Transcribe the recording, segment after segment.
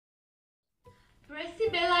Press the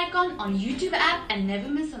bell icon on YouTube app and never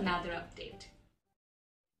miss another update.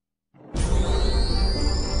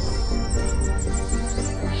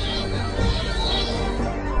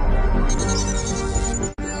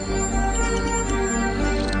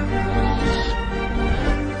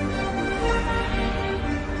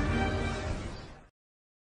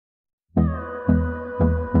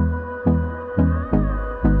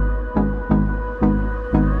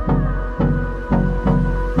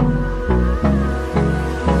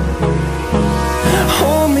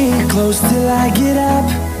 Close till I get up.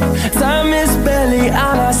 Time is barely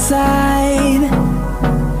on our side.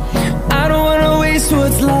 I don't wanna waste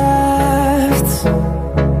what's left.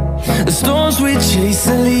 The storms we chase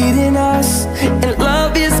are leading us, and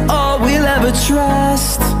love is all we'll ever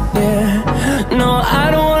trust. Yeah, no, I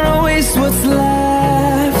don't wanna waste what's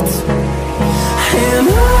left. And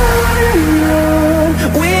on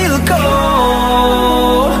we'll go,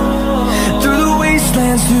 through the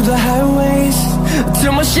wastelands, through the highways,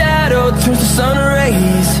 till my shadow turns to sun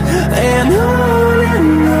rays. And on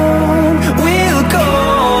we'll go,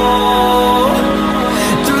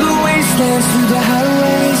 through the wastelands, through the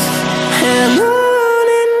highways, and on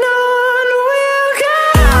we'll go.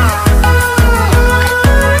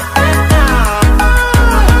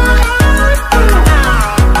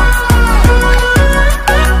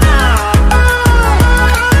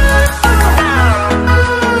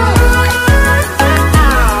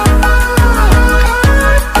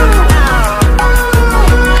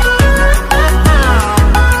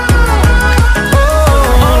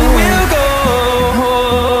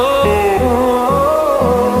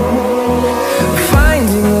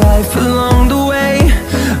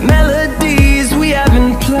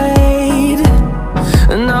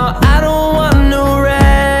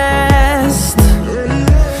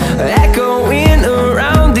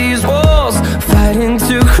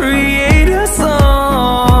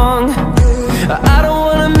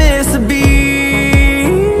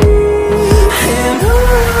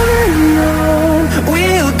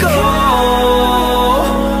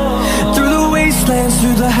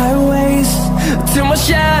 Through the highways, till my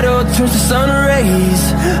shadow turns to sun rays.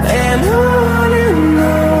 And on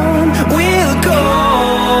we'll go,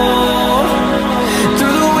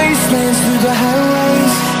 through the wastelands, through the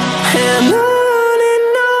highways, and on.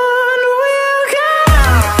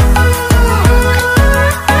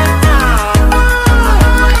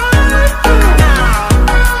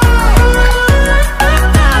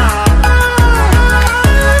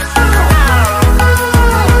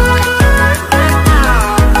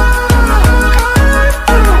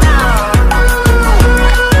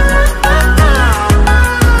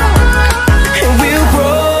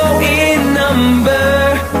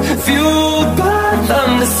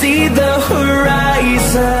 See the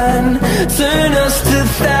horizon, turn us to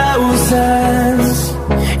thousands,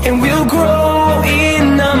 and we'll grow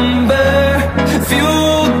in number,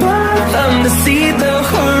 fueled by them. To see the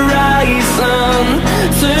horizon,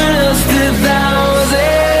 turn us to thousands,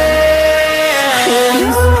 and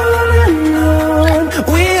on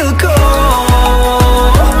we'll go,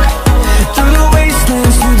 through the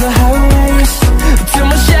wastelands, through the highways, till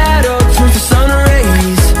my shadow turns to sun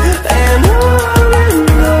rays. And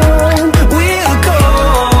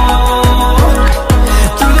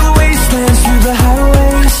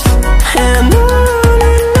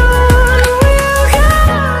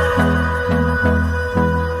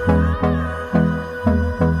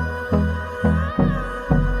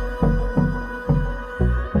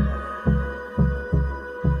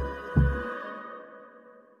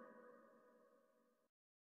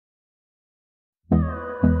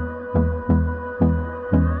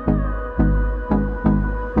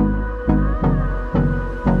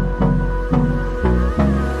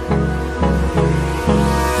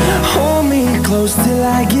close till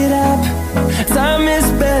I get up. Time is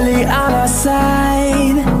barely on our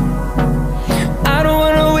side. I don't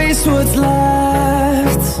wanna waste what's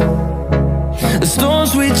left. The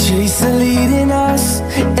storms we chase are leading us,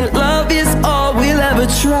 and love is all we'll ever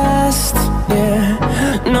trust. Yeah,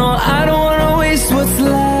 no, I don't wanna waste what's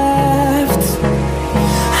left.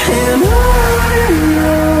 And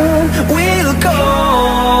on we'll go,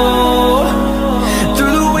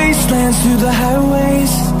 through the wastelands, through the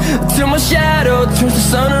highways, till my shadow turns to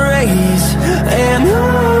sun rays. And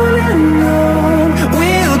on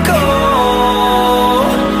we'll go,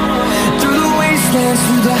 through the wastelands,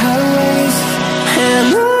 through the highways,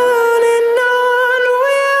 and on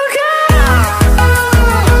we'll go.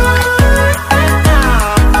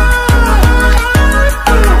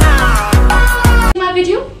 My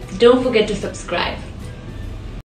video, don't forget to subscribe.